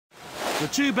The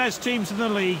two best teams in the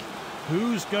league.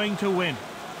 Who's going to win?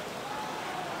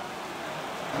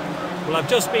 Well, I've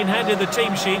just been handed the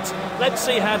team sheets. Let's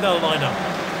see how they'll line up.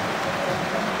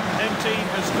 M team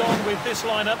has gone with this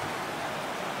lineup.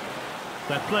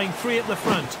 They're playing three at the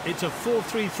front. It's a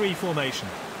 4-3-3 formation.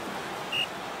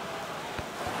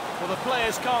 Well, the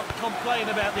players can't complain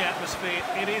about the atmosphere.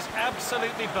 It is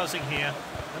absolutely buzzing here.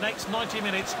 The next 90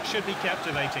 minutes should be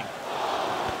captivating.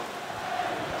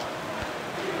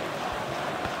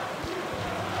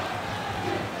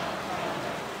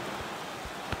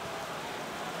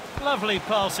 Lovely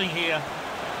passing here.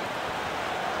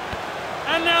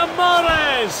 And now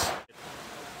Mahrez!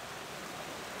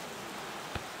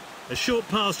 A short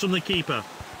pass from the keeper.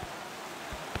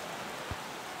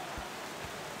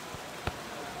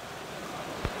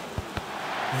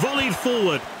 Volleyed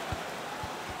forward.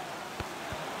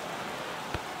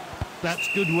 That's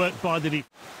good work by the defender.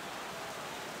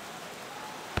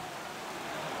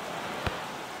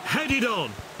 Headed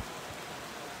on.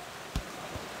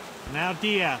 Now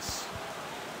Diaz.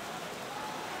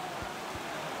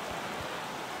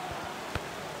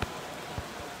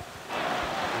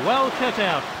 Well cut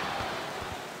out.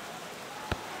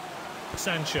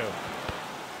 Sancho.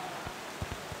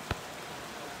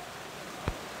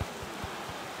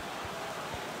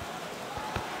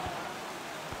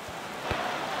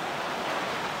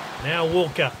 Now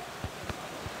Walker.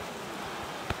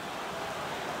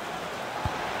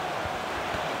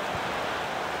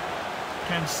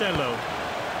 Cancelo.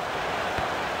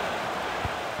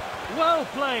 Well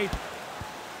played.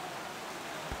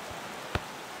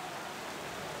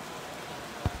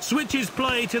 Switches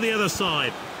play to the other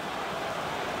side.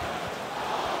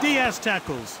 Diaz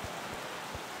tackles.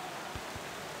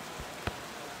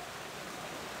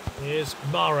 Here's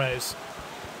Mahrez.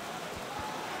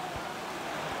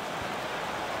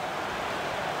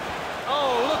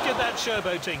 Oh, look at that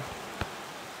showboating.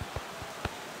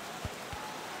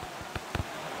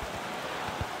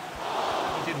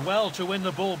 He did well to win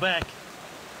the ball back.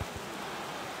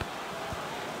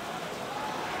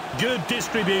 Good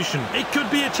distribution. It could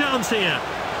be a chance here.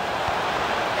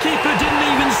 Keeper didn't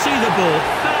even see the ball.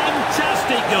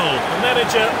 Fantastic goal. The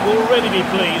manager will already be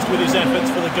pleased with his efforts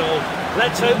for the goal.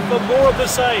 Let's hope for more of the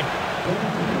same.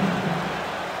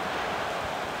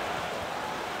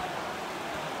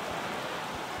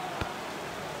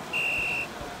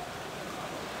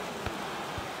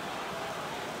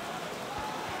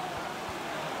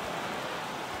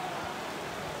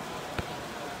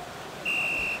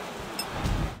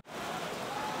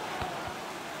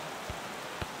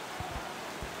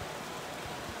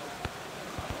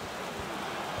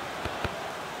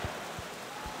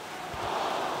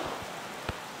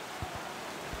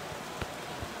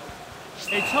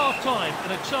 It's half-time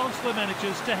and a chance for the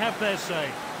managers to have their say.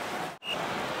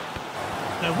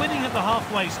 They're winning at the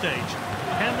halfway stage.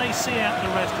 Can they see out the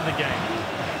rest of the game?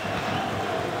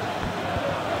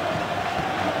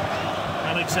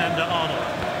 Alexander-Arnold.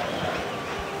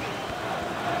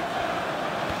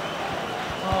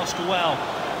 Passed well.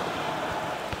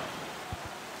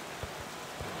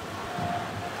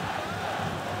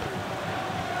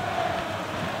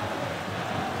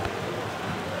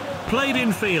 Played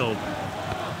in field.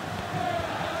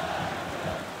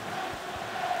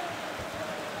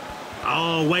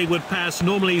 Oh, wayward pass.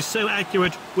 Normally he's so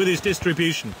accurate with his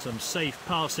distribution. Some safe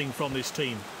passing from this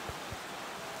team.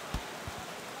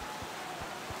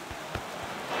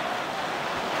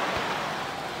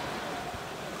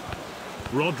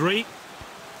 Rodri.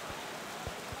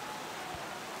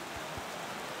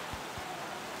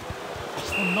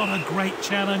 Oh, not a great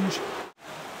challenge.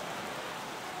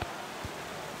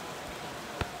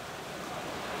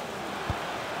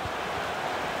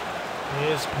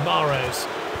 Here's Mahrez.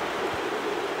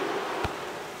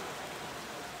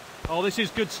 Oh, this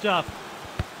is good stuff.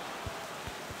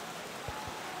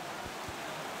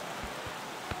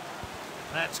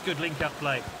 That's good link-up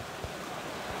play.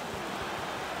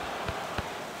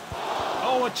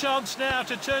 Oh, a chance now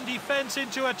to turn defence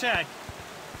into attack.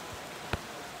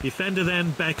 Defender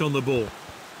then back on the ball.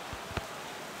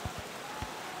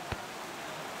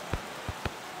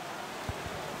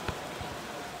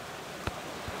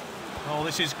 Oh,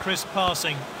 this is crisp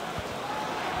passing.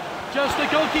 Just the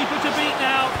goalkeeper to beat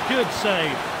now. Good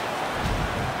save.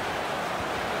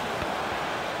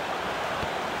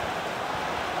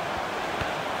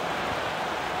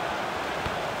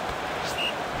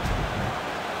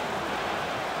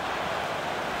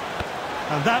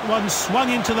 And that one swung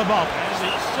into the box. And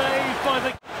it's saved by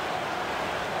the...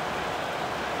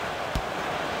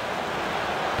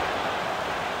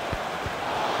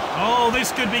 Oh,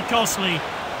 this could be costly.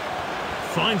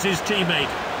 Finds his teammate.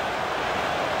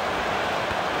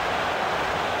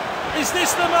 Is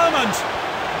this the moment?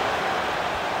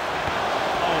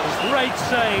 Oh, great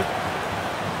save.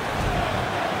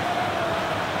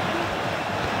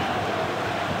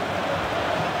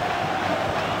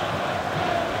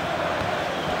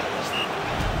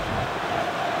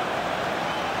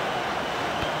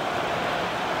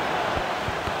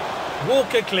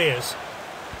 Walker clears.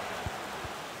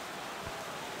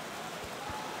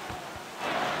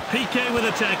 PK with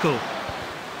a tackle.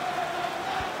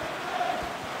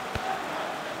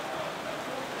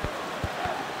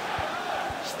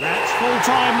 That's full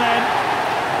time then.